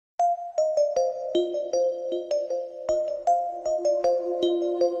You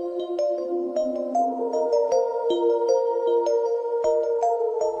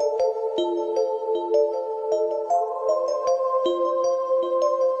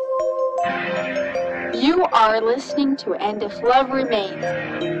are listening to And If Love Remains,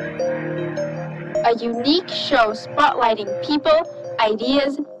 a unique show spotlighting people,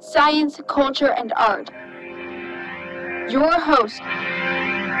 ideas, science, culture, and art. Your host,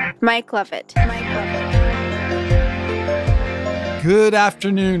 Mike Lovett. Good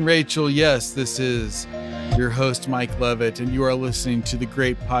afternoon, Rachel. Yes, this is your host, Mike Lovett, and you are listening to the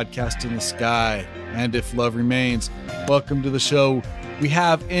great podcast in the sky, And If Love Remains. Welcome to the show. We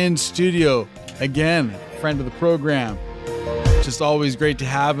have in studio, again, friend of the program. Just always great to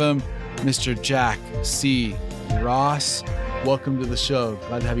have him, Mr. Jack C. Ross. Welcome to the show.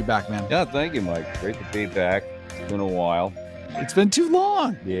 Glad to have you back, man. Yeah, thank you, Mike. Great to be back. It's been a while. It's been too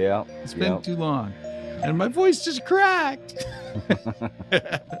long. Yeah. It's been too long. And my voice just cracked.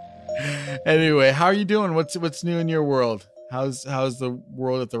 Anyway, how are you doing? What's new in your world? How's the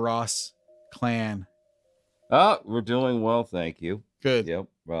world at the Ross clan? We're doing well, thank you. Good. Yep.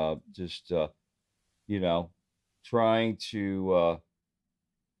 Just trying to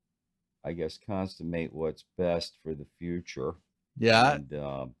I guess consummate what's best for the future. Yeah.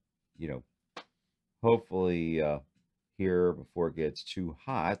 And hopefully here before it gets too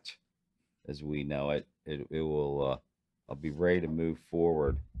hot, as we know it will I'll be ready to move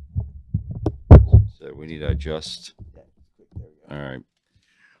forward. So we need to adjust. All right.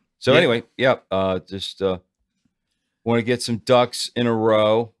 So anyway, just want to get some ducks in a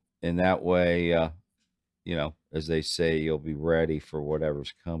row, and that way, as they say, you'll be ready for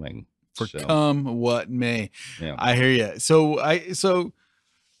whatever's coming. Come what may. Yeah. I hear you. So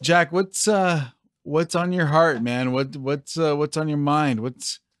Jack, what's on your heart, man? What's on your mind?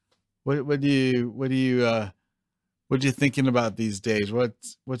 What are you thinking about these days?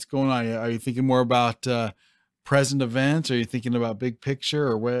 What's going on? Are you thinking more about present events? Are you thinking about big picture,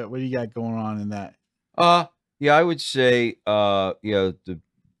 or what do you got going on in that? Yeah, I would say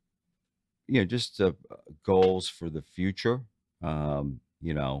just goals for the future.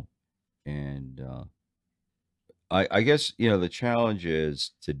 And I guess the challenge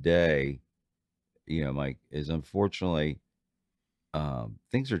is today, Mike, is unfortunately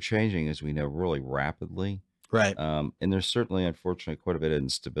things are changing, as we know, really rapidly. Right. And there's certainly, unfortunately, quite a bit of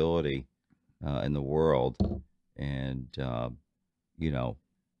instability in the world. And,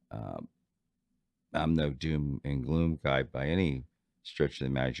 I'm no doom and gloom guy by any stretch of the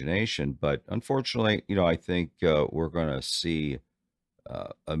imagination. But unfortunately, I think we're going to see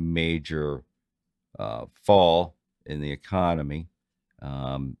a major fall in the economy.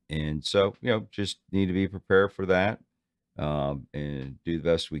 And so, just need to be prepared for that and do the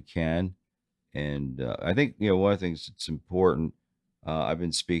best we can. And I think, one of the things that's important, I've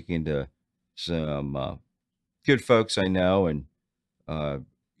been speaking to some good folks I know and,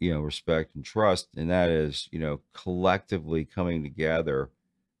 respect and trust. And that is, collectively coming together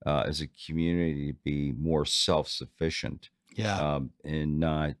as a community to be more self-sufficient. Yeah. And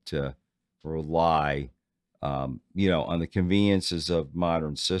not rely, on the conveniences of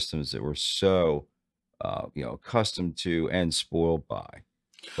modern systems that we're so, accustomed to and spoiled by,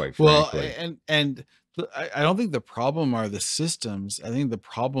 quite frankly. Well, and I don't think the problem are the systems. I think the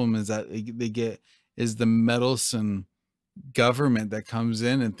problem is that is the meddlesome government that comes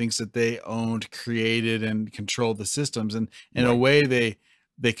in and thinks that they owned, created, and control the systems, and in a way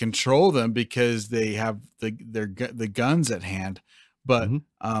they control them because they have the guns at hand, but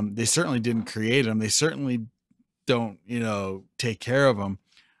they certainly didn't create them. They certainly don't take care of them.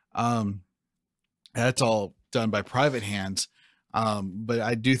 That's all done by private hands. But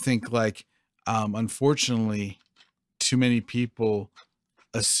I do think, unfortunately, too many people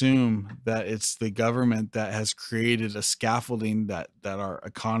assume that it's the government that has created a scaffolding that our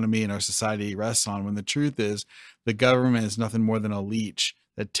economy and our society rests on, when the truth is the government is nothing more than a leech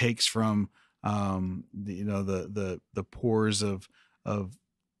that takes from the pores of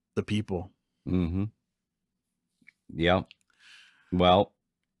the people. Mm-hmm. Yeah. Well,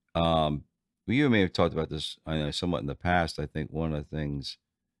 you may have talked about this, I know, somewhat in the past. I think one of the things,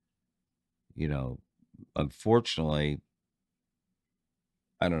 unfortunately,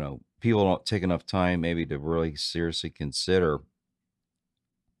 I don't know, people don't take enough time maybe to really seriously consider,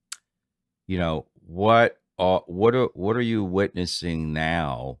 what are you witnessing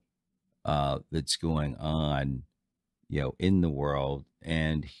now that's going on, in the world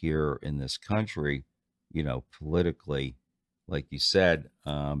and here in this country, politically, like you said,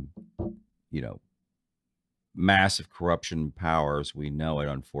 massive corruption powers. We know it,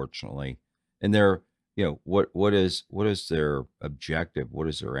 unfortunately, and they're, what is their objective? What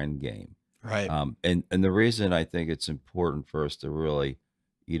is their end game? Right. And the reason I think it's important for us to really,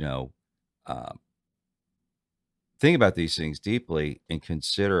 you know, uh, think about these things deeply and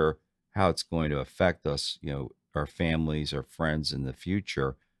consider how it's going to affect us, our families, our friends in the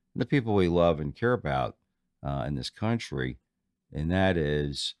future, and the people we love and care about in this country. And that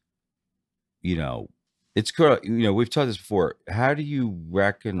is, you know, it's good. We've taught this before. How do you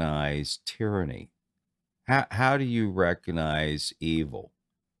recognize tyranny? How do you recognize evil?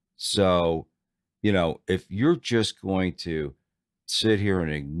 So, if you're just going to sit here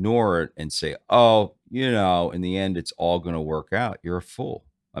and ignore it and say, oh, in the end, it's all going to work out, you're a fool.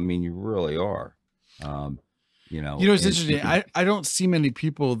 I mean, you really are. Um, It's and interesting. I don't see many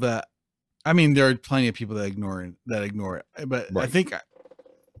people that, I mean, there are plenty of people that ignore it, but I right, think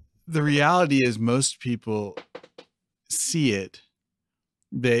the reality is most people see it,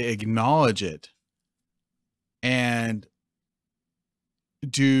 they acknowledge it, and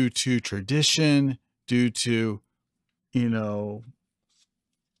due to tradition, due to, you know,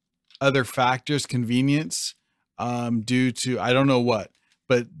 other factors, convenience, due to, I don't know what,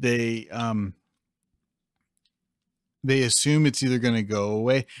 but they assume it's either going to go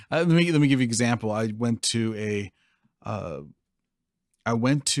away. Let me give you an example. Uh, I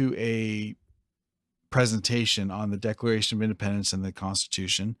went to a presentation on the Declaration of Independence and the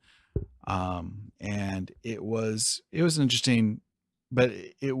Constitution, and it was interesting, but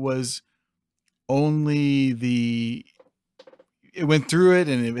it was only it went through it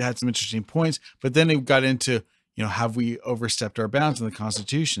and it had some interesting points, but then it got into, have we overstepped our bounds in the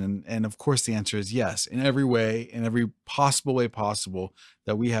Constitution? And of course, the answer is yes, in every way, in every possible way possible,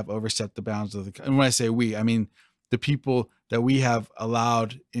 that we have overstepped the bounds of the. And when I say we, I mean the people that we have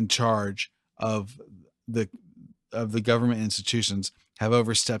allowed in charge of the government institutions have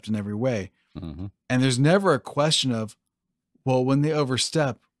overstepped in every way. hmm And there's never a question of, well, when they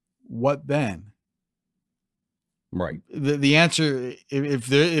overstep, what then? right, The answer,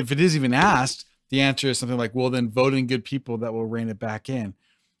 if it is even asked, the answer is something like, well, then vote in good people that will rein it back in.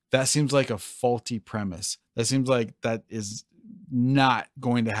 That seems like a faulty premise. That seems like that is not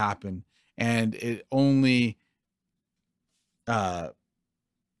going to happen. And it only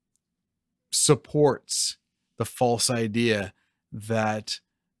supports the false idea that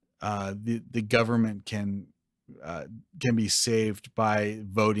the government can be saved by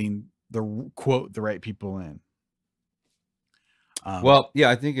voting the right people in. well, yeah,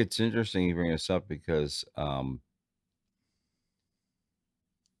 I think it's interesting you bring this up because,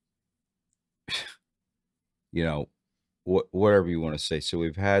 you know, whatever you want to say. So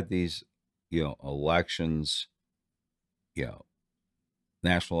we've had these, elections, you know,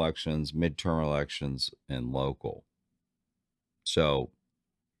 national elections, midterm elections, and local. So,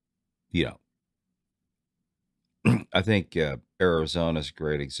 you I think Arizona is a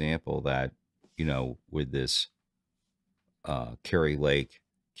great example that, with this Kerry Lake,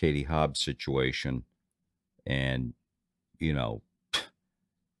 Katie Hobbs situation, and you know,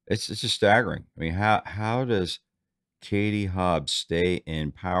 it's just staggering. I mean, how does Katie Hobbs stay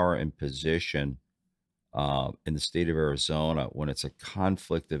in power and position in the state of Arizona when it's a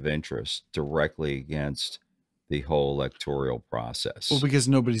conflict of interest directly against the whole electoral Well, process? because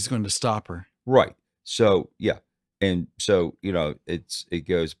nobody's going to stop her. Right. So yeah, and so it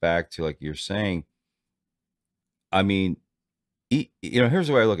goes back to like you're saying. I mean, here's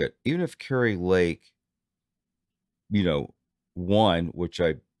the way I look at it. Even if Kerry Lake, you know, won, which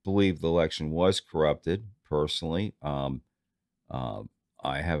I believe the election was corrupted personally. Uh,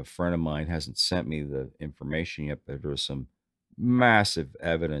 I have a friend of mine hasn't sent me the information yet, but there's some massive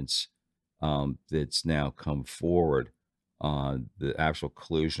evidence that's now come forward on the actual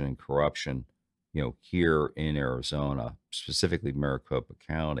collusion and corruption, here in Arizona, specifically Maricopa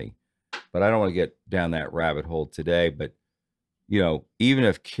County. But I don't want to get down that rabbit hole today. But even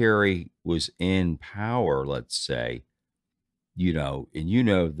if Kerry was in power, let's say,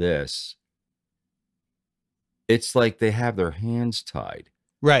 and this, it's like they have their hands tied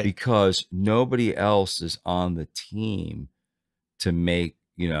Right. because nobody else is on the team to make,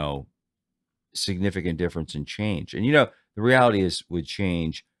 significant difference and change. And, the reality is with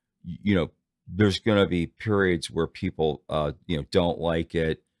change, there's going to be periods where people, don't like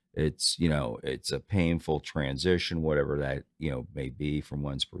it. It's a painful transition, whatever that, may be from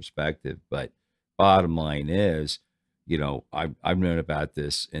one's perspective. But bottom line is, I've known about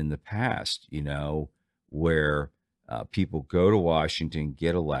this in the past, where people go to Washington,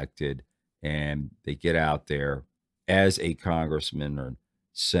 get elected, and they get out there as a congressman or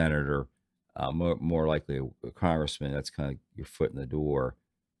senator, more likely a congressman. That's kind of your foot in the door.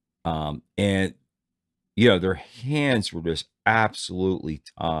 And their hands were just absolutely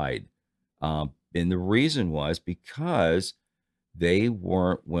tied. And the reason was because they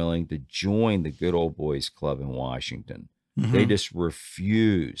weren't willing to join the good old boys club in Washington. They Mhm. just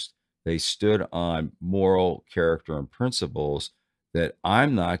refused. They stood on moral character and principles that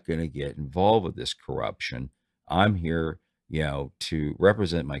I'm not going to get involved with this corruption. I'm here, to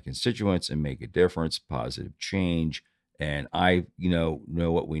represent my constituents and make a difference, positive change. And I, know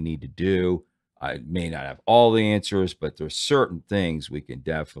what we need to do. I may not have all the answers, but there's certain things we can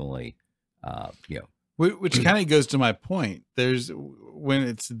definitely, you know, Which kind of goes to my point. When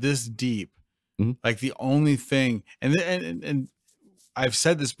it's this deep, Mhm. like the only thing, and I've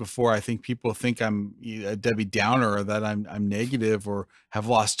said this before. I think people think I'm a Debbie Downer, or that I'm negative or have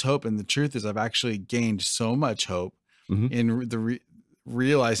lost hope. And the truth is, I've actually gained so much hope Mhm. in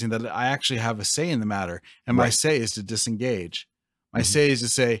realizing that I actually have a say in the matter. And my Right. say is to disengage. My Mhm. say is to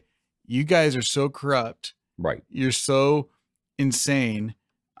say, you guys are so corrupt. Right. You're so insane.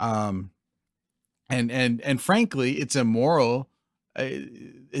 Um, and frankly, it's immoral.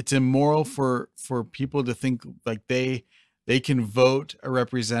 It's immoral for people to think like they can vote a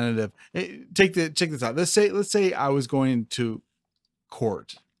representative. Check this out. Let's say I was going to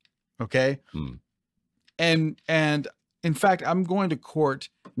court, okay, Mm. and in fact, I'm going to court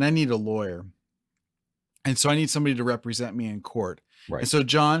and I need a lawyer, and so I need somebody to represent me in court. And Right. so,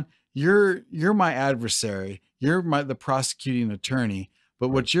 John, you're my adversary. You're the prosecuting attorney. But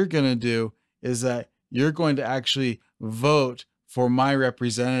Right. what you're going to do is that you're going to actually vote for my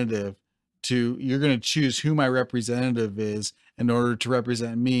representative. You're going to choose who my representative is in order to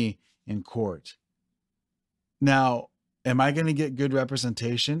represent me in court. Now, am I going to get good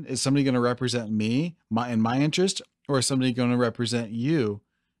representation? Is somebody going to represent me, in my interest, or is somebody going to represent you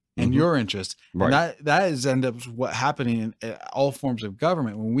in Mhm. your interest? And Right. that is end up what happening in all forms of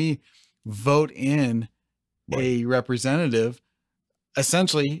government. When we vote in Right. a representative,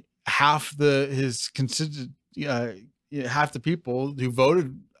 essentially half his constituent, half the people who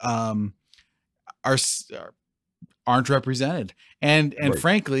voted are aren't represented, and Right.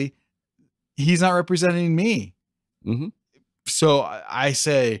 frankly, he's not representing me. Mhm. So I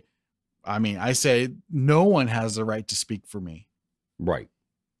say no one has the right to speak for me. Right.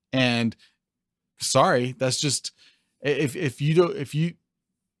 And sorry, that's just, if you don't, if you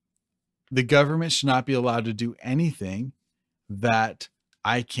the government should not be allowed to do anything that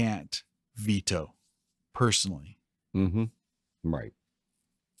I can't veto personally. Mhm. Right.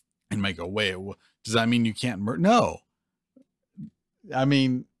 And you might go, wait, does that mean you can't no. I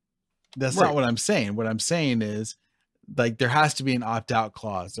mean, that's Right. not what I'm saying. What I'm saying is, like, there has to be an opt-out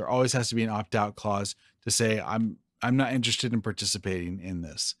clause. There always has to be an opt-out clause to say I'm not interested in participating in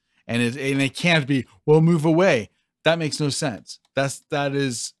this. And it can't be, well, move away. That makes no sense. That's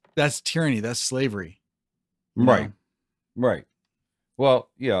tyranny. That's slavery. you know? Right. Right. Well,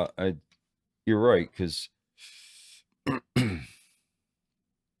 yeah, you're right, because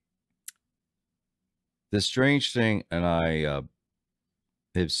the strange thing, and I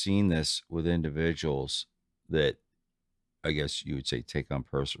have seen this with individuals that I guess you would say take on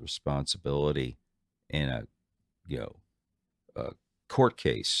personal responsibility in a court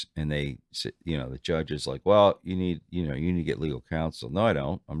case, and they say, the judge is like, well, you need to get legal counsel. No, I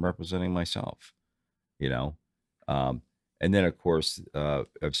don't. I'm representing myself. You know, um, and then of course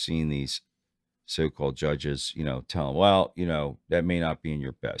I've seen these so-called judges, tell them, well, that may not be in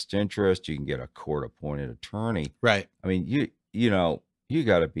your best interest. You can get a court-appointed attorney. Right. I mean, you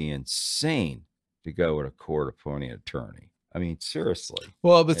got to be insane to go with a court-appointed attorney. I mean, seriously.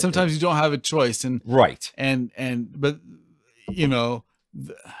 Well, but sometimes you don't have a choice, Right. but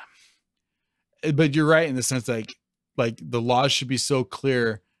but you're right in the sense like the laws should be so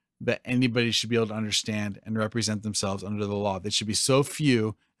clear that anybody should be able to understand and represent themselves under the law. They should be so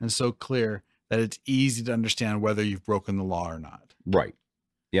few and so clear that it's easy to understand whether you've broken the law or not. Right.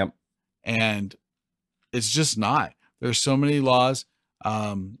 Yep. And it's just not. There's so many laws.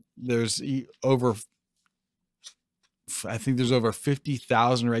 There's I think there's over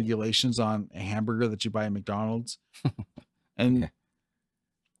 50,000 regulations on a hamburger that you buy at McDonald's. And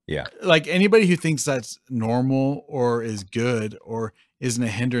Yeah. like anybody who thinks that's normal or is good or isn't a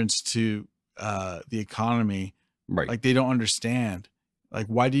hindrance to the economy, Right. like they don't understand. Like,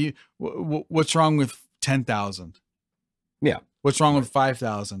 why do you, what's wrong with 10,000? Yeah. What's wrong with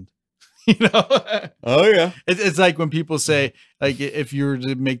 5,000? You know? Oh yeah. It's like when people say, like, if you were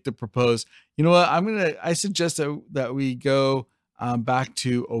to make the propose, you know what, I suggest that we go back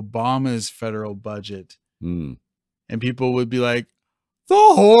to Obama's federal budget. Mm. And people would be like, the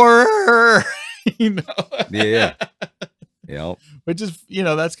horror, you know? Yeah. Yep. Which is,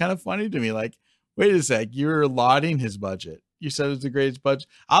 that's kind of funny to me. Like, wait a sec, you're lauding his budget. You said it's the greatest budget.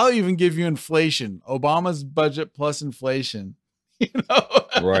 I'll even give you inflation. Obama's budget plus inflation. You know,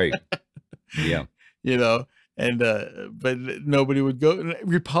 Right. Yeah. And but nobody would go.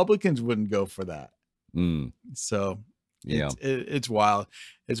 Republicans wouldn't go for that. So Yeah. it's wild.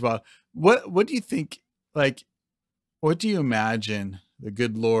 It's wild. What do you think? Like, what do you imagine the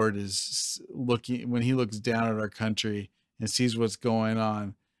good Lord is looking when he looks down at our country and sees what's going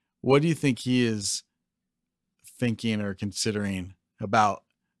on? What do you think he is thinking or considering about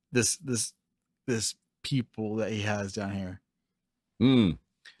this people that he has down here?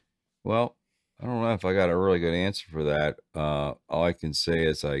 Well, I don't know if I got a really good answer for that. All I can say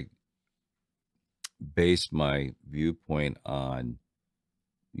is I base my viewpoint on,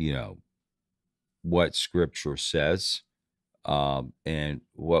 what Scripture says, and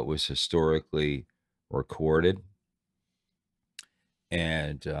what was historically recorded.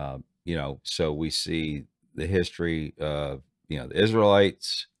 And, so we see the history of, the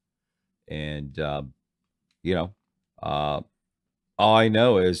Israelites, and, all I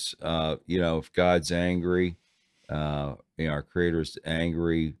know is, if God's angry, our Creator's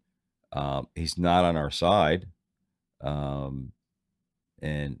angry, he's not on our side.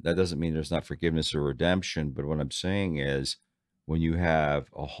 And that doesn't mean there's not forgiveness or redemption. But what I'm saying is, when you have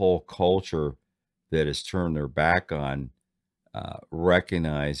a whole culture that has turned their back on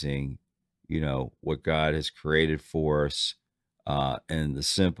recognizing, what God has created for us, and the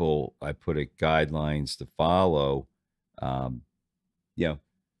simple, I put it, guidelines to follow,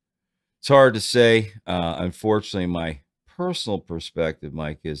 it's hard to say. Unfortunately, my personal perspective,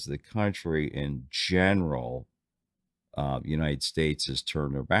 Mike, is the country in general, United States, has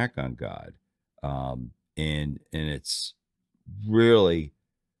turned their back on God. And it's really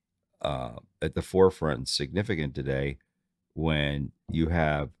at the forefront and significant today when you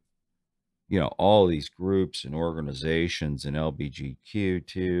have, all these groups and organizations and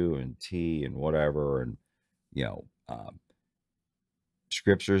LBGQ2 and T and whatever. And,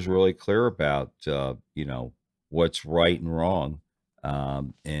 Scripture is really clear about, what's right and wrong.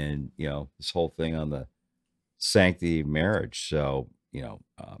 And, this whole thing on the sanctity of marriage. So,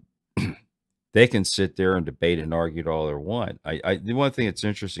 they can sit there and debate and argue it all they want. The one thing that's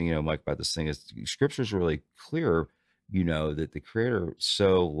interesting, Mike, about this thing is Scripture is really clear, that the Creator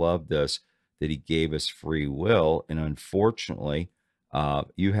so loved us that he gave us free will. And unfortunately,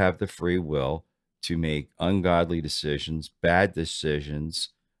 you have the free will to make ungodly decisions, bad decisions,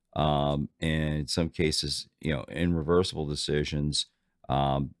 and in some cases, irreversible decisions.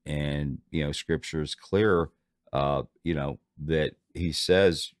 And, Scripture is clear, that he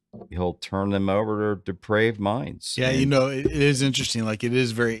says he'll turn them over to depraved minds. Yeah, And it is interesting. Like, it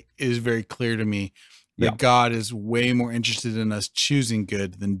is very clear to me that yeah, God is way more interested in us choosing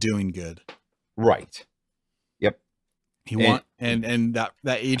good than doing good. right. Yep. He And and that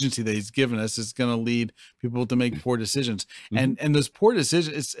agency that he's given us is going to lead people to make poor decisions. mhm, And those poor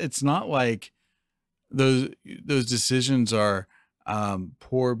decisions, it's not like those decisions are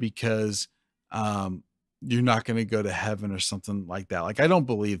poor because you're not going to go to heaven or something like that. Like, I don't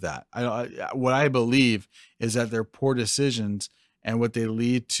believe that. What I believe is that they're poor decisions, and what they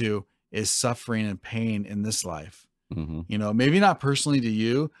lead to is suffering and pain in this life. mhm, Maybe not personally to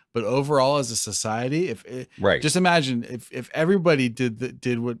you, but overall as a society. right. Just imagine if everybody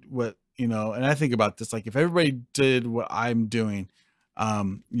did what and I think about this, like, if everybody did what I'm doing,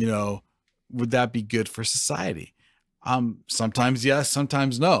 would that be good for society? Sometimes yes,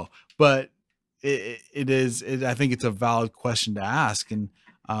 sometimes no, but I think it's a valid question to ask. And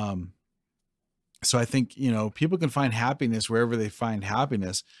so I think, people can find happiness wherever they find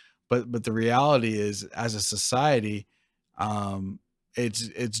happiness, but the reality is, as a society,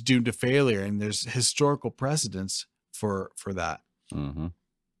 it's doomed to failure, and there's historical precedents for that.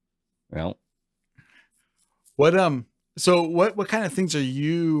 Well, What kind of things are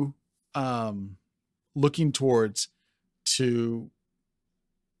you looking towards to,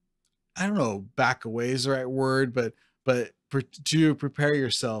 I don't know, back away is the right word, but to prepare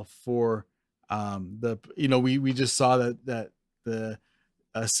yourself for we just saw that the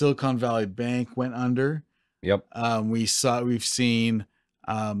Silicon Valley Bank went under. yep. We've seen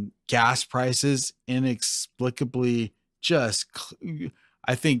gas prices inexplicably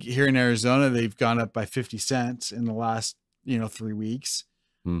I think here in Arizona, they've gone up by 50 cents in the last 3 weeks,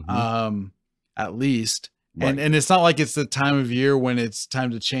 at least. Right. And it's not like it's the time of year when it's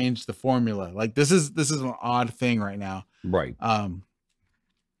time to change the formula. Like, this is an odd thing right now. Right.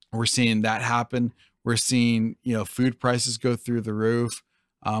 We're seeing that happen. We're seeing, food prices go through the roof.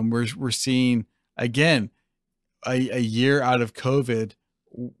 We're seeing, again, a year out of COVID,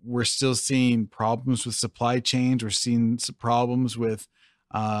 we're still seeing problems with supply chains. We're seeing problems with,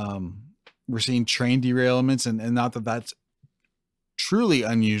 we're seeing train derailments, and not that that's truly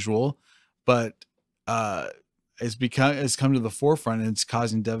unusual, but it's come to the forefront, and it's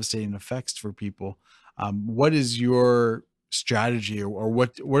causing devastating effects for people. What is your strategy, or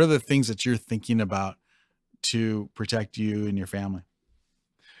what are the things that you're thinking about to protect you and your family?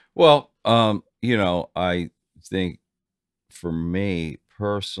 Well, I think for me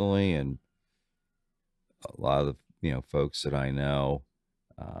personally, and a lot of the folks that I know,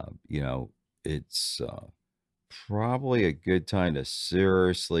 it's probably a good time to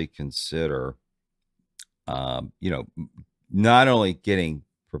seriously consider, not only getting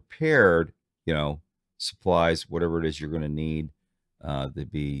prepared, supplies, whatever it is you're going to need to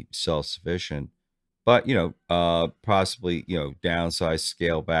be self sufficient, but possibly downsize,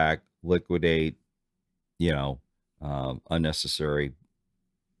 scale back, liquidate, unnecessary,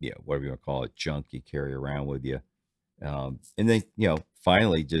 whatever you want to call it, junk you carry around with you. And then,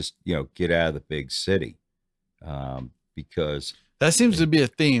 finally just, get out of the big city. Because that seems to be a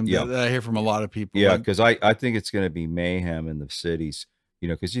theme Yeah. that I hear from a lot of people. yeah, Like, because I think it's going to be mayhem in the cities,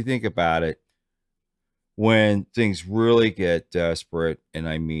 because you think about it, when things really get desperate, and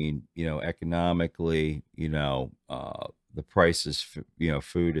I mean, economically, the prices,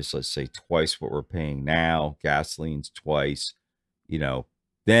 food is, let's say, twice what we're paying now, gasoline's twice,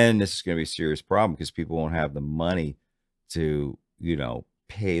 then this is going to be a serious problem, because people won't have the money to,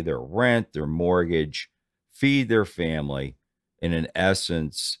 pay their rent, their mortgage, feed their family. And in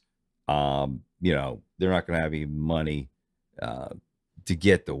essence, they're not going to have any money to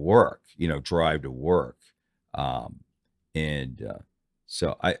get to work, drive to work.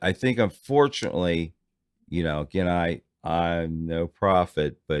 So I think, unfortunately, again, I'm no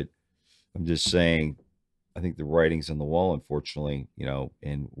prophet, but I'm just saying, I think the writing's on the wall, unfortunately,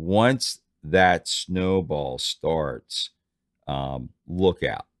 and once that snowball starts, look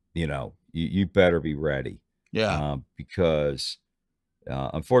out, you better be ready. yeah, Because,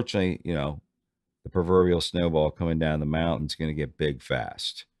 unfortunately, the proverbial snowball coming down the mountain is going to get big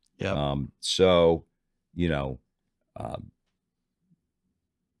fast. yeah. So, you know, um,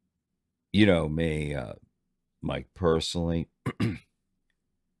 me, Mike, personally,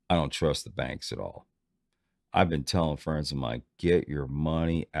 I don't trust the banks at all. I've been telling friends of mine, get your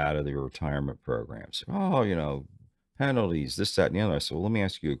money out of the retirement programs. Oh, penalties, this, that, and the other. I said, well, let me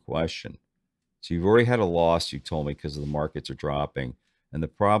ask you a question. So you've already had a loss, you told me, because the markets are dropping. And the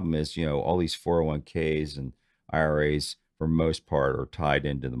problem is, all these 401ks and IRAs, for most part, are tied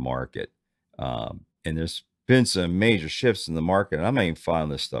into the market. And there's been some major shifts in the market. And I'm not even following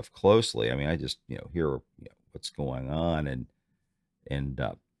this stuff closely. I mean, I just, hear what's going on. And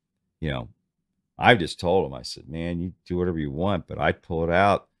I've just told them, I said, man, you do whatever you want, but I'd pull it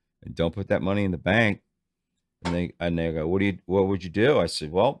out and don't put that money in the bank. And they go, what would you do? I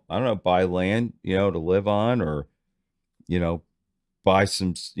said, well, I don't know, buy land, to live on, or, buy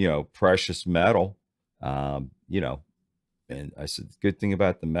some, precious metal. And I said, the good thing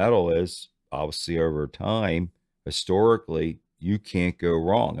about the metal is, obviously, over time, historically, you can't go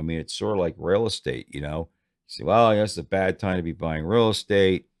wrong. I mean, it's sort of like real estate, You say, well, I guess it's a bad time to be buying real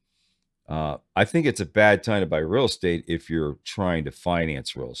estate. I think it's a bad time to buy real estate if you're trying to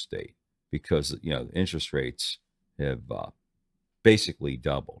finance real estate, because the interest rates have basically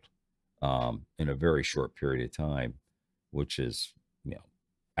doubled in a very short period of time, which is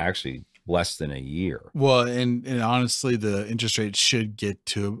actually less than a year. Well, and honestly, the interest rate should get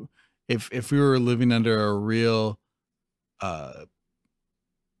to, if we were living under uh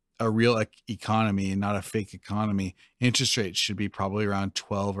a real economy and not a fake economy, interest rates should be probably around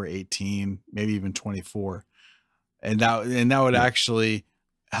 12 or 18, maybe even 24. And that would Yeah. actually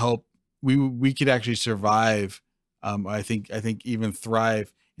help. We could actually survive. I think even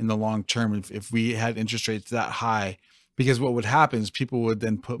thrive in the long term if we had interest rates that high, because what would happen is people would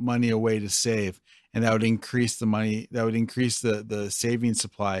then put money away to save, and that would increase the money, that would increase the saving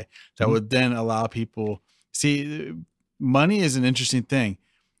supply, that Mhm. would then allow people. See, money is an interesting thing.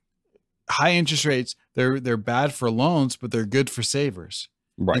 High interest rates, they're bad for loans, but they're good for savers.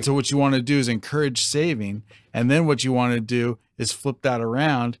 And Right. so what you want to do is encourage saving, and then what you want to do is flip that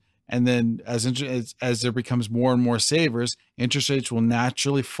around. And then as there becomes more and more savers, interest rates will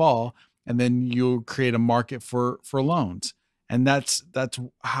naturally fall, and then you'll create a market for loans. And that's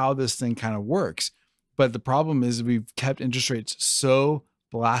how this thing kind of works. But the problem is we've kept interest rates so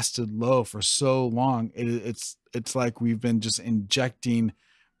blasted low for so long. It's like we've been just injecting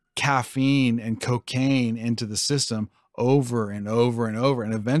caffeine and cocaine into the system over and over and over,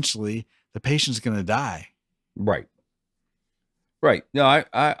 and eventually the patient's going to die. Right. Right. No,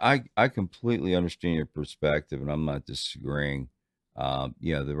 I completely understand your perspective, and I'm not disagreeing.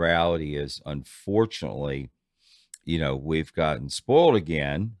 The reality is, unfortunately, we've gotten spoiled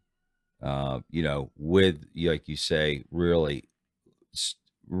again. With like you say, really s-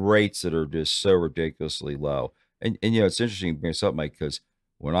 rates that are just so ridiculously low. And it's interesting you bring this up, Mike, because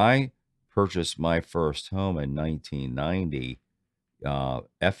when I purchased my first home in 1990,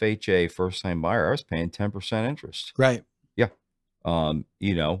 FHA first time buyer, I was paying 10% interest. Right. Yeah. Um,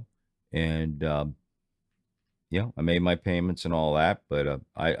 you know, and I made my payments and all that, but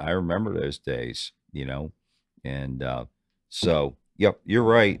I remember those days, and so yep, you're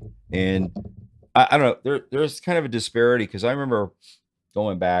right. And I don't know, there's kind of a disparity because I remember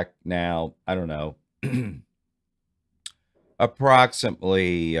going back now, I don't know,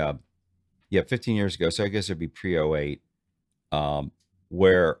 approximately 15 years ago. So I guess it'd be pre-08,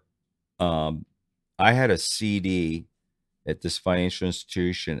 where um I had a CD at this financial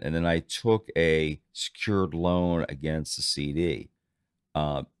institution, and then I took a secured loan against the CD.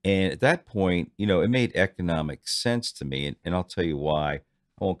 And at that point, it made economic sense to me, and I'll tell you why.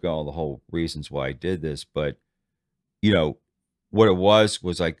 I won't go all the whole reasons why I did this, but you know what it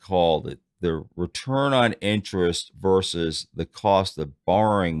was I called it the return on interest versus the cost of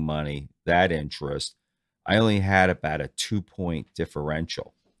borrowing money. That interest, I only had about a 2 point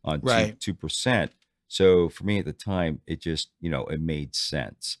differential on two Right. 2%. So for me at the time, it just it made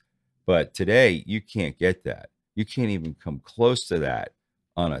sense. But today, you can't get that. You can't even come close to that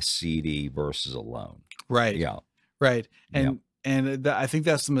on a CD versus a loan. Right. Yeah, Right. yeah. And I think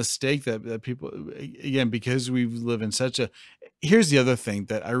that's the mistake that people, again, because we live in such a, here's the other thing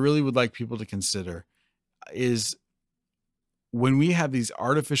that I really would like people to consider is when we have these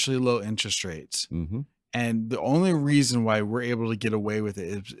artificially low interest rates, Hmm. and the only reason why we're able to get away with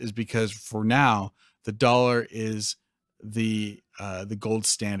it is because for now the dollar is the gold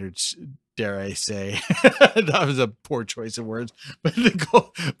standards, dare I say. That was a poor choice of words, but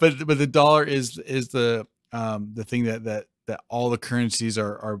but the dollar is the thing that all the currencies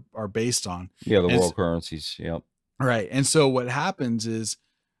are based on. Yeah, the And world currencies. Yep. right. And so what happens is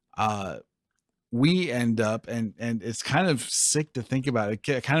uh we end up, and it's kind of sick to think about it.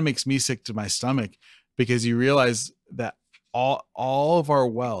 It kind of makes me sick to my stomach because you realize that all of our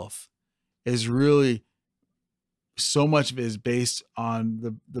wealth is really, so much of it is based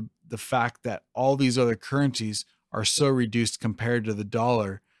on the fact that all these other currencies are so reduced compared to the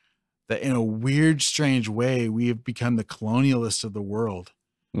dollar that in a weird strange way we have become the colonialists of the world.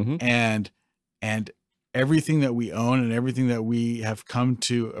 Hmm. And and everything that we own and everything that we have come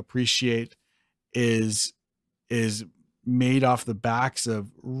to appreciate is is made off the backs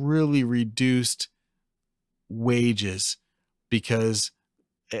of really reduced wages, because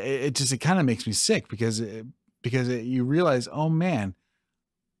it kind of makes me sick because you realize, oh man,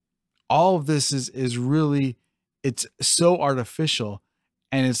 all of this is really, it's so artificial.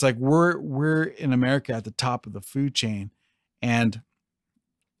 And it's like we're in America at the top of the food chain, and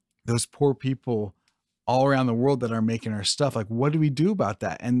those poor people all around the world that are making our stuff, like what do we do about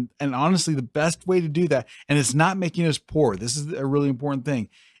that? And honestly, the best way to do that, and it's not making us poor, this is a really important thing.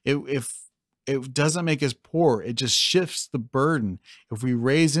 If it doesn't make us poor, it just shifts the burden. If we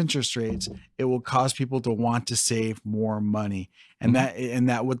raise interest rates, it will cause people to want to save more money. And Hmm.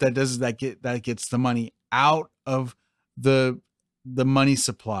 that what that does is that gets the money out of the the money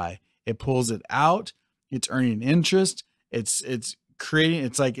supply. It pulls it out, it's earning interest, it's creating,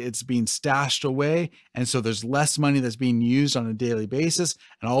 it's like it's being stashed away, and so there's less money that's being used on a daily basis,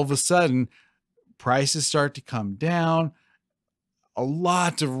 and all of a sudden prices start to come down. A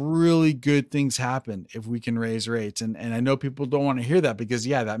lot of really good things happen if we can raise rates, and I know people don't want to hear that because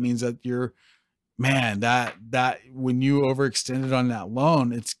yeah, that means that you're, man, that when you overextended on that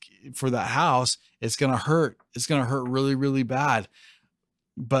loan, it's for that house, it's going to hurt, it's going to hurt really really bad,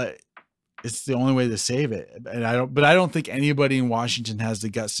 but it's the only way to save it. And I don't think anybody in Washington has the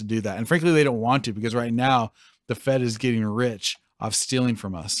guts to do that. And frankly, they don't want to, because right now the Fed is getting rich off stealing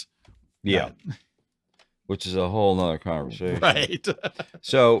from us. Yeah, That which is a whole nother conversation. right.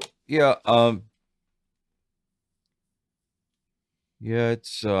 So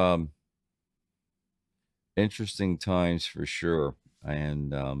it's interesting times for sure.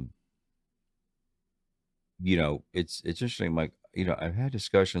 And it's interesting, Mike. I've had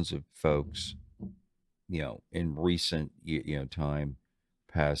discussions with folks, in recent time,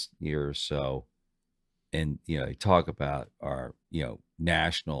 past year or so, and they talk about our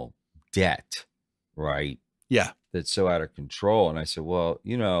national debt, right? Yeah. That's so out of control. And I said, well,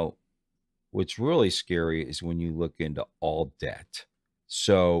 what's really scary is when you look into all debt.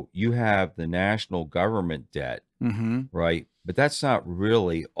 So you have the national government debt, Mm-hmm. right? But that's not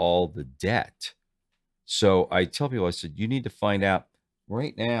really all the debt. So I tell people, I said, you need to find out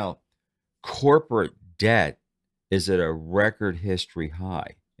right now, corporate debt is at a record history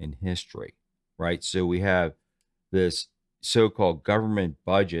high in history, right? So we have this so-called government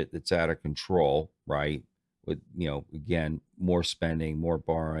budget that's out of control, right? With, again, more spending, more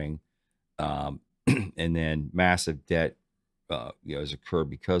borrowing, and then massive debt, has occurred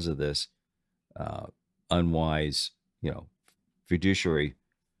because of this unwise, fiduciary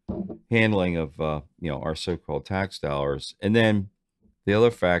handling of, our so-called tax dollars. And then the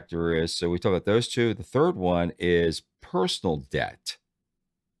other factor is, so we talk about those two. The third one is personal debt.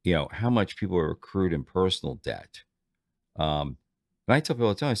 How much people are accrued in personal debt. And I tell people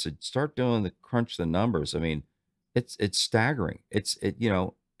all the time, I said, start doing crunch the numbers. I mean, it's staggering. It's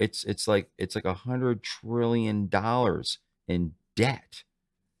like $100 trillion in debt.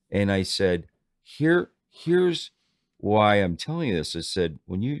 And I said, here's why I'm telling you this. I said,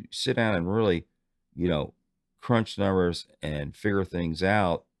 when you sit down and really, crunch numbers and figure things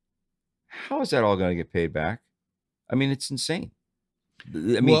out, how is that all going to get paid back? I mean, it's insane.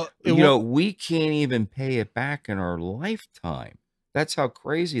 I mean, Well, we can't even pay it back in our lifetime. That's how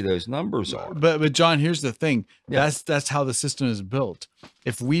crazy those numbers are. but John, here's the thing. Yeah. That's how the system is built.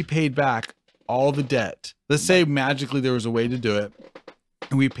 If we paid back all the debt, let's say magically there was a way to do it,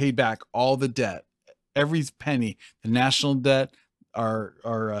 and we paid back all the debt, every penny, the national debt, our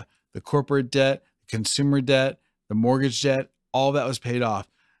the corporate debt, consumer debt, the mortgage debt, all that was paid off,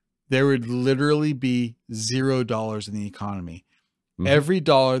 there would literally be $0 in the economy. Mhm. Every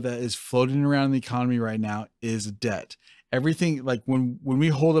dollar that is floating around in the economy right now is debt. Everything, like when we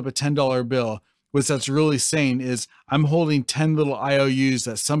hold up a $10 bill, what that's really saying is I'm holding 10 little IOUs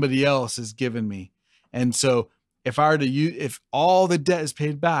that somebody else has given me. And so if I were to use, if all the debt is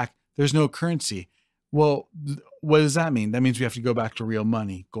paid back, there's no currency. Well, what does that mean? That means we have to go back to real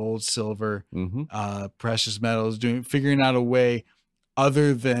money, gold, silver, precious metals, figuring out a way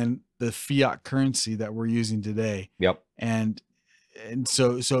other than the fiat currency that we're using today. Yep. And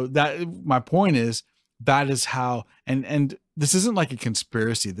so that, my point is, that is how, and this isn't like a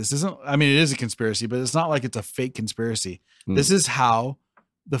conspiracy. This isn't, I mean, it is a conspiracy, but it's not like it's a fake conspiracy. This is how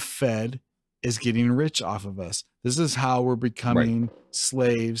the Fed is getting rich off of us. This is how we're becoming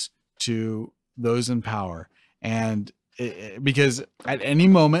slaves to those in power. And because at any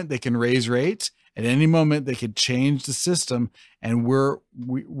moment they can raise rates, at any moment they could change the system, and we're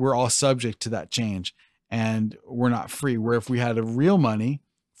all subject to that change, and we're not free. Where if we had a real money,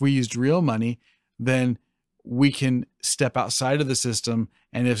 if we used real money, then we can step outside of the system.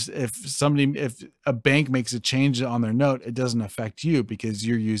 And if a bank makes a change on their note, it doesn't affect you because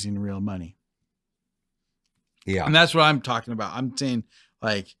you're using real money. Yeah. And that's what I'm talking about. I'm saying,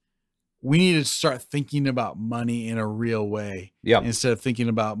 like, we need to start thinking about money in a real way. Yeah. Instead of thinking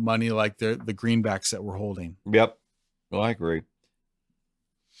about money like the greenbacks that we're holding. Yep. Well, I agree.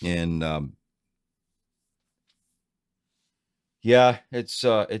 And yeah, it's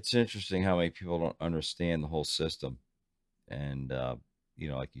interesting how many people don't understand the whole system. And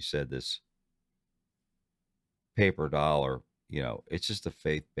like you said, this paper dollar, it's just a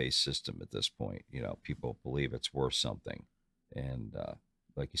faith-based system at this point. People believe it's worth something. And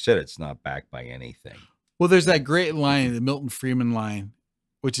like you said, it's not backed by anything. Well, there's that great line, the Milton Friedman line,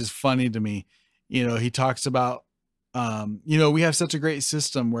 which is funny to me. He talks about, we have such a great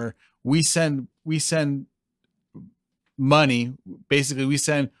system where we send money, basically we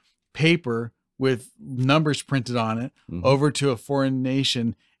send paper with numbers printed on it over to a foreign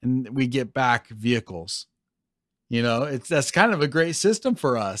nation, and we get back vehicles. That's kind of a great system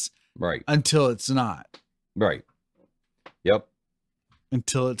for us. Right. Until it's not. Right. Yep.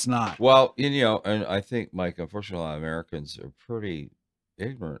 Until it's not. Well, and I think, Mike, unfortunately, a lot of Americans are pretty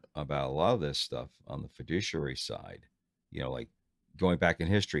ignorant about a lot of this stuff on the fiduciary side. Like going back in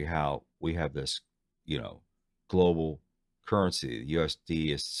history, how we have this, global currency. The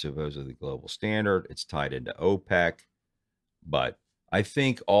USD is supposedly the global standard. It's tied into OPEC. But I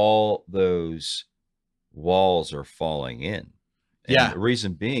think all those walls are falling in. And the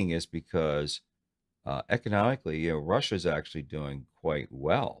reason being is because economically, Russia's actually doing quite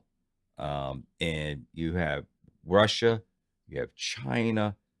well. And you have Russia, you have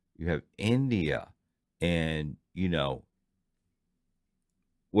China, you have India. And,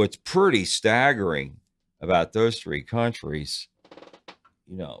 what's pretty staggering about those three countries,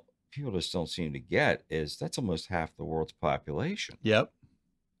 people just don't seem to get, is that's almost half the world's population. Yep.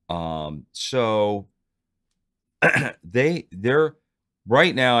 So they're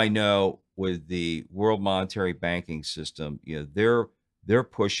right now, I know with the World Monetary Banking System, they're they're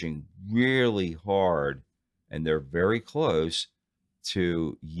pushing really hard, and they're very close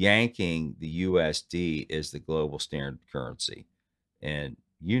to yanking the USD as the global standard currency. And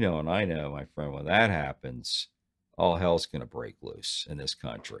you know, and I know, my friend, when that happens, all hell's going to break loose in this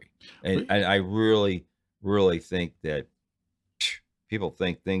country. And, But- and I really, really think that people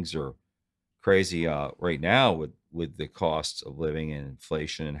think things are crazy right now with the costs of living and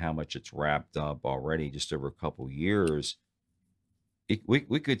inflation and how much it's wrapped up already just over a couple years.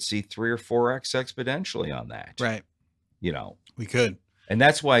 We could see 3 or 4x exponentially on that, Right. you know. We could. And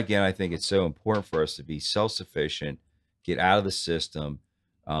that's why, again, I think it's so important for us to be self-sufficient, get out of the system,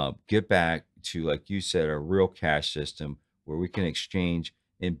 get back to, like you said, a real cash system where we can exchange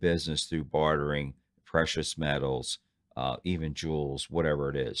in business through bartering, precious metals, even jewels, whatever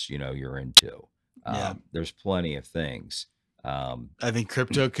it is, you know, you're into. Yeah. There's plenty of things. I think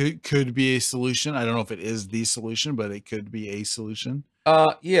crypto could be a solution. I don't know if it is the solution, but it could be a solution.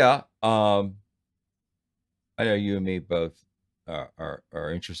 Yeah. I know you and me both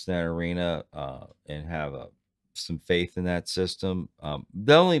are interested in that arena and have some faith in that system.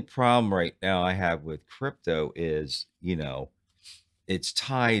 The only problem right now I have with crypto is, you know, it's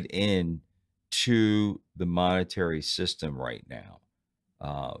tied in to the monetary system right now.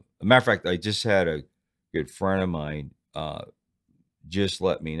 A matter of fact, I just had a good friend of mine just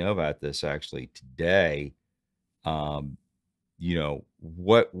let me know about this actually today. You know,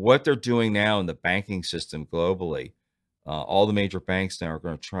 what they're doing now in the banking system globally, all the major banks now are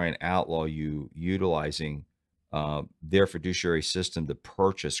going to try and outlaw you utilizing their fiduciary system to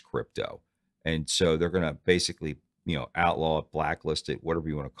purchase crypto. And so they're going to basically, you know, outlaw it, blacklist it, whatever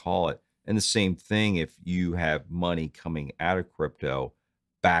you want to call it. And the same thing if you have money coming out of crypto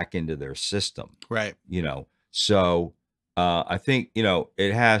back into their system, Right. you know. So I think, you know,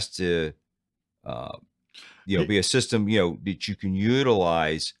 it has to you know, be a system, you know, that you can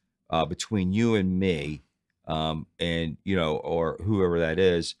utilize between you and me, and, you know, or whoever that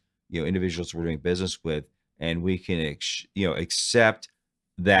is, you know, individuals we're doing business with, and we can, you know, accept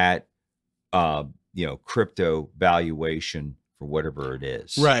that, you know, crypto valuation for whatever it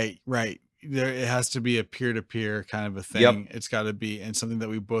is. Right. There, it has to be a peer-to-peer kind of a thing. Yep. It's got to be, and something that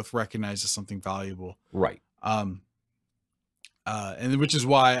we both recognize as something valuable. Right. And which is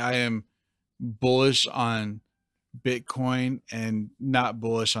why I am bullish on Bitcoin and not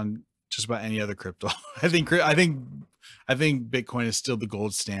bullish on just about any other crypto. I think Bitcoin is still the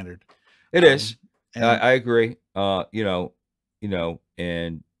gold standard. It is. And I agree. You know,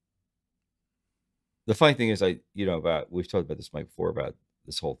 and the funny thing is, we've talked about this, Mike, before, about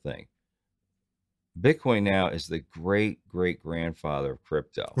this whole thing. Bitcoin now is the great grandfather of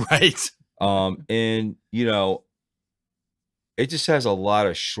crypto. right. And you know, it just has a lot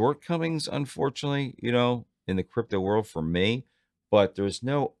of shortcomings, unfortunately, you know, in the crypto world for me, but there's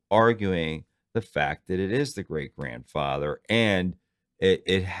no arguing the fact that it is the great grandfather, and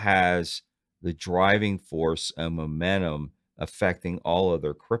it has the driving force and momentum affecting all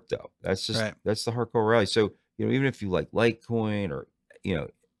other crypto. That's just Right. that's the hardcore reality. So, you know, even if you like Litecoin or, you know,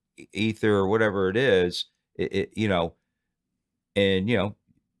 Ether or whatever it is, you know, and, you know,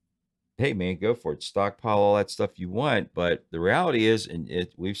 hey man, go for it. Stockpile all that stuff you want. But the reality is, and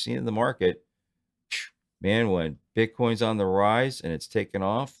we've seen in the market, man, when Bitcoin's on the rise and it's taken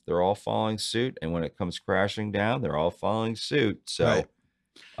off, they're all following suit. And when it comes crashing down, they're all following suit. So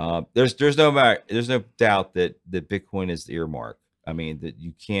Right. there's no doubt that Bitcoin is the earmark. I mean, that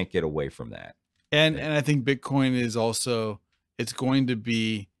you can't get away from that. And I think Bitcoin is also, it's going to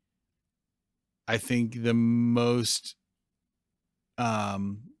be, I think, the most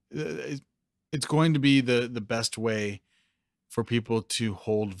it's going to be the best way for people to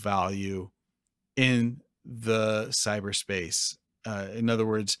hold value in the cyberspace. In other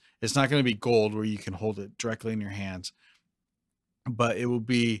words, it's not going to be gold where you can hold it directly in your hands, but it will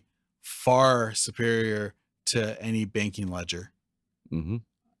be far superior to any banking ledger. Mm-hmm.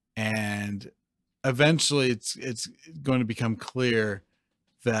 And eventually it's going to become clear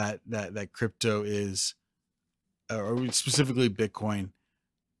that crypto is, or specifically Bitcoin,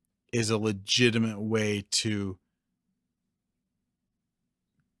 is a legitimate way to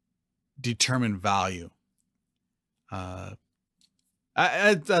determine value.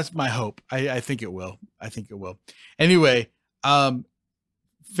 That's my hope. I think it will. Anyway,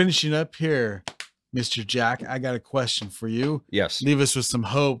 finishing up here, Mr. Jack, I got a question for you. Yes. Leave us with some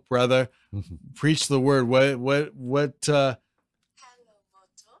hope, brother. Preach the word. What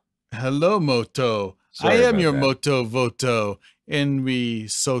hello, Moto. Sorry I am about your that. Moto Voto, and we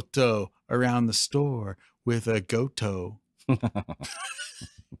Soto around the store with a Goto.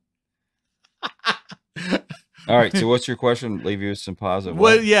 All right. So what's your question? Leave you with some positive.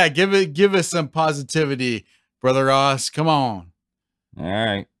 What? Yeah, give us some positivity, Brother Ross. Come on. All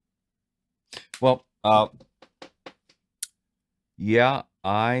right. Well, yeah,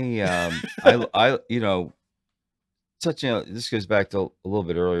 you know, touching on this goes back to a little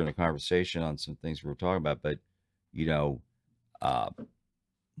bit earlier in the conversation on some things we were talking about, but you know, uh,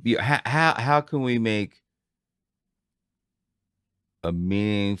 how can we make a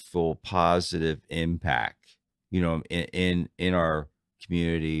meaningful, positive impact, you know, in our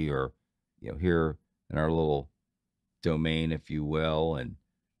community, or you know, here in our little domain, if you will, and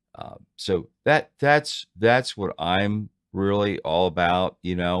so that's what I'm really all about.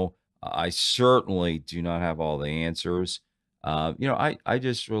 You know, I certainly do not have all the answers. You know, I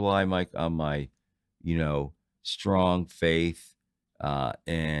just rely, Mike, on my, you know, strong faith,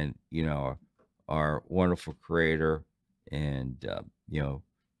 and you know, our wonderful Creator, and you know,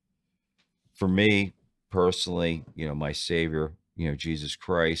 for me personally, you know, my Savior, you know, Jesus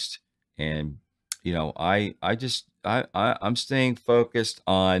Christ, and you know, I'm staying focused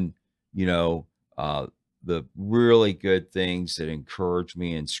on, you know, the really good things that encourage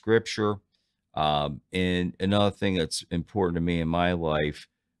me in Scripture. And another thing that's important to me in my life,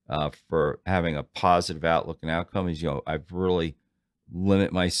 for having a positive outlook and outcome, is, you know, I've really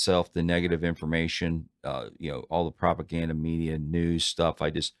limit myself to negative information, you know, all the propaganda, media, news stuff. I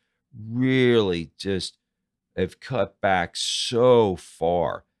just really just have cut back so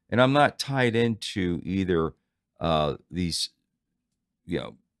far. And I'm not tied into either these, you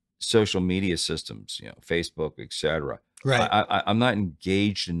know, social media systems, you know, Facebook, etc. Right. I'm not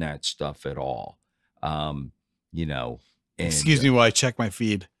engaged in that stuff at all. You know, and Excuse me while I check my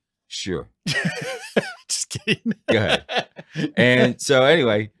feed. sure. Just kidding. Go ahead. And so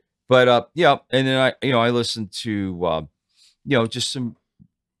anyway, but yeah, and then I listen to you know, just some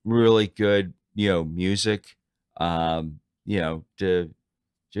really good, you know, music, you know, to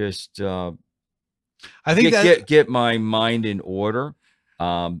just I think that get my mind in order.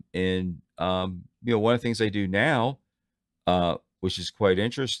 And you know, one of the things I do now, which is quite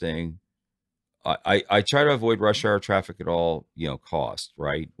interesting, I try to avoid rush hour traffic at all, you know, cost,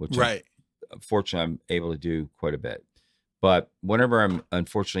 right? Which right. fortunately I'm able to do quite a bit. But whenever I'm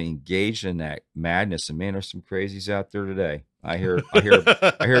unfortunately engaged in that madness, and man, there's some crazies out there today. I hear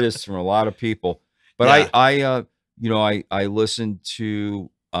this from a lot of people. But Yeah. you know, I listen to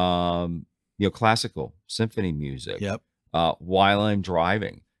you know, classical symphony music Yep. while I'm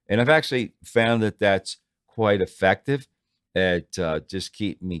driving. And I've actually found that that's quite effective at just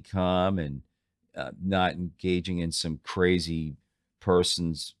keeping me calm and not engaging in some crazy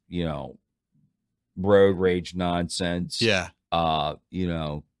person's, you know, road rage nonsense. Yeah. You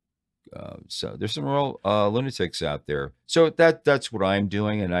know, so there's some real lunatics out there. So that's what I'm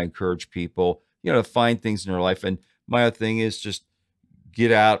doing, and I encourage people, you know, to find things in their life. And my other thing is just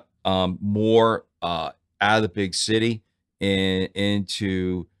get out more out of the big city and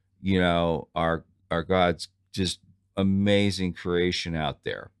into, you know, our God's just amazing creation out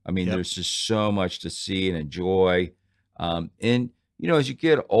there. I mean, Yep. there's just so much to see and enjoy. And you know, as you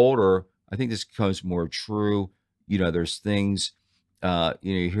get older, I think this becomes more true. You know, there's things, you know,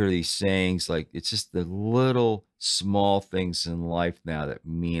 you hear these sayings like it's just the little small things in life now that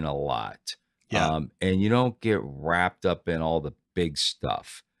mean a lot. Yeah. And you don't get wrapped up in all the big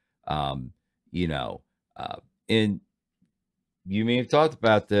stuff. You know, and you may have talked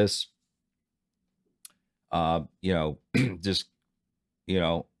about this, you know, just, you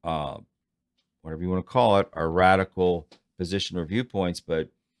know, whatever you want to call it, our radical position or viewpoints. But,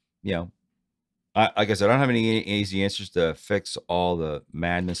 you know, like I said, I don't have any easy answers to fix all the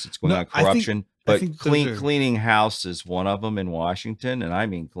madness that's going No, on, corruption. I But think those are, cleaning house is one of them in Washington, and I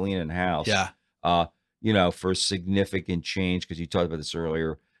mean cleaning house. yeah. You know, for significant change, because you talked about this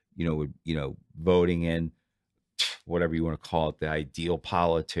earlier. You know, you know, voting in whatever you want to call it, the ideal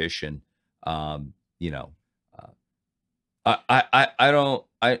politician. You know,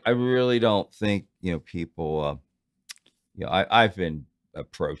 I really don't think, you know, people. You know, I've been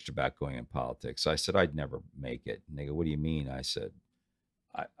approached about going in politics. I said I'd never make it. And they go, "What do you mean?" I said,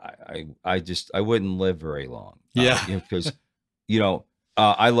 I wouldn't live very long. Yeah. You know, because you know,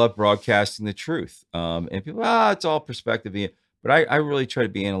 I love broadcasting the truth. And people, it's all perspective. But I really try to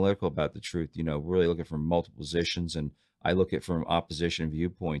be analytical about the truth. You know, really looking from multiple positions, and I look at from opposition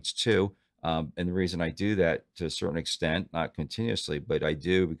viewpoints too. And the reason I do that to a certain extent, not continuously, but I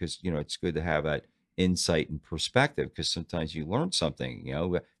do because, you know, it's good to have that insight and perspective, because sometimes you learn something, you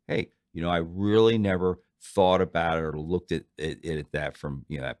know, hey, you know, I really never thought about it or looked at it at that from,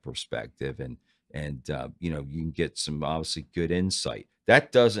 you know, that perspective. And you know, you can get some obviously good insight.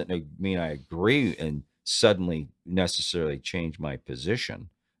 That doesn't mean I agree in suddenly necessarily change my position,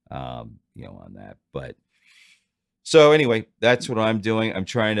 on that. But so anyway, that's what I'm doing. I'm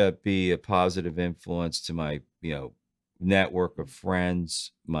trying to be a positive influence to my, network of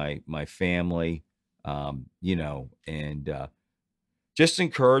friends, my family, and just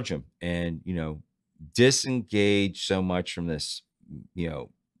encourage them and, disengage so much from this,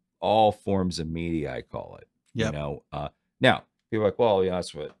 all forms of media, I call it. Yep. Now people are like, well,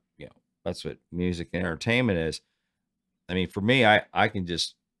 that's what music and entertainment is. I mean, for me, I can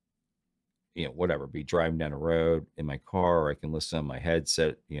just, whatever, be driving down the road in my car, or I can listen on my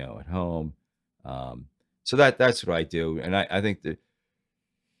headset, at home. So that's what I do. And I think that,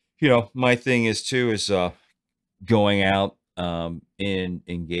 my thing is too, is going out, and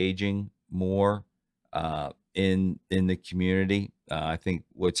engaging more, in the community. I think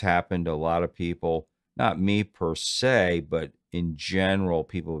what's happened to a lot of people, not me per se, but in general,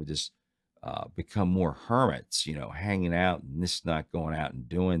 people have just become more hermits, hanging out and just not going out and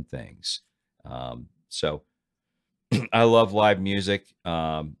doing things. So I love live music.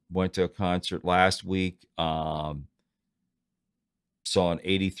 Went to a concert last week. Saw an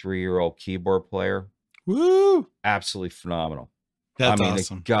 83-year-old keyboard player. Woo! Absolutely phenomenal. That's I mean,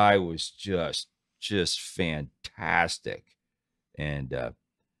 awesome. the guy was just fantastic. And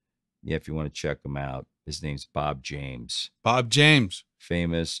if you want to check him out, his name's Bob James. Bob James,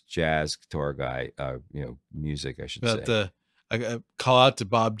 Famous jazz guitar guy, music, I should say. I call out to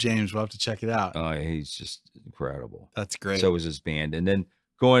Bob James. We'll have to check it out. Oh, he's just incredible. That's great. So was his band. And then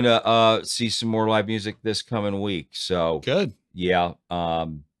going to see some more live music this coming week. So good. yeah.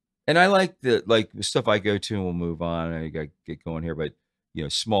 And I like the stuff I go to, and we'll move on. I got to get going here, but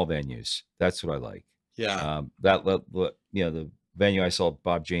small venues. That's what I like. Yeah. The venue I saw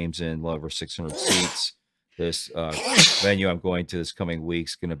Bob James in, over 600 seats. This venue I'm going to this coming week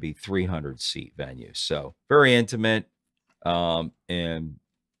is going to be 300 seat venue. So very intimate, and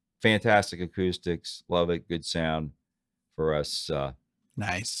fantastic acoustics. Love it. Good sound for us.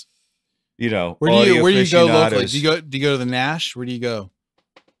 Nice. Where do you go locally? Do you go to the Nash? Where do you go?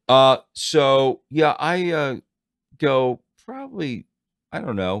 So yeah, I go probably, I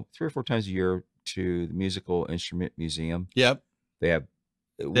don't know, 3 or 4 times a year to the Musical Instrument Museum. Yep. They've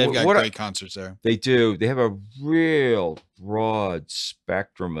got great concerts there. They do. They have a real broad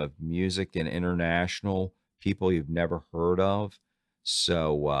spectrum of music and international people you've never heard of.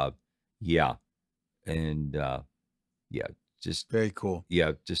 So yeah. And just very cool.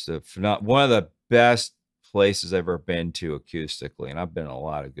 Yeah, just one of the best places I've ever been to acoustically. And I've been in a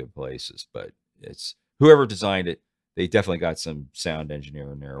lot of good places, but it's whoever designed it, they definitely got some sound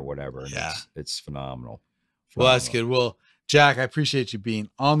engineer in there or whatever. And yeah, it's phenomenal. Well, that's good. Well, Jack, I appreciate you being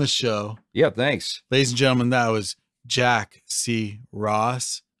on the show. Yeah, thanks. Ladies and gentlemen, that was Jack C.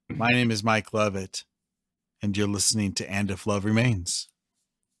 Ross. My name is Mike Lovett, and you're listening to And If Love Remains.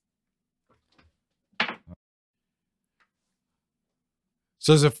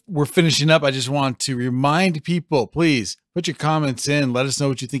 So as if we're finishing up, I just want to remind people, please put your comments in. Let us know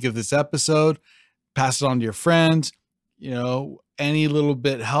what you think of this episode. Pass it on to your friends. Any little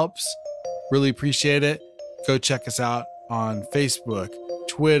bit helps. Really appreciate it. Go check us out on Facebook,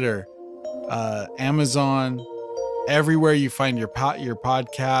 Twitter, Amazon, everywhere you find your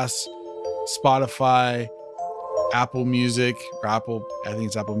podcasts, Spotify, Apple Music, or Apple, I think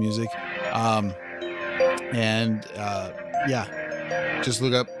it's Apple Music. Just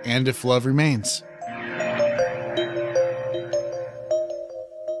look up And If Love Remains.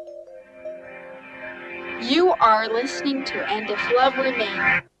 You are listening to And If Love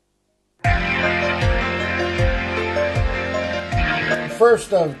Remains.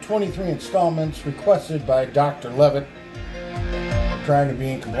 First of 23 installments requested by Dr. Levitt. We're trying to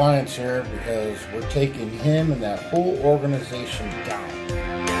be in compliance here because we're taking him and that whole organization down.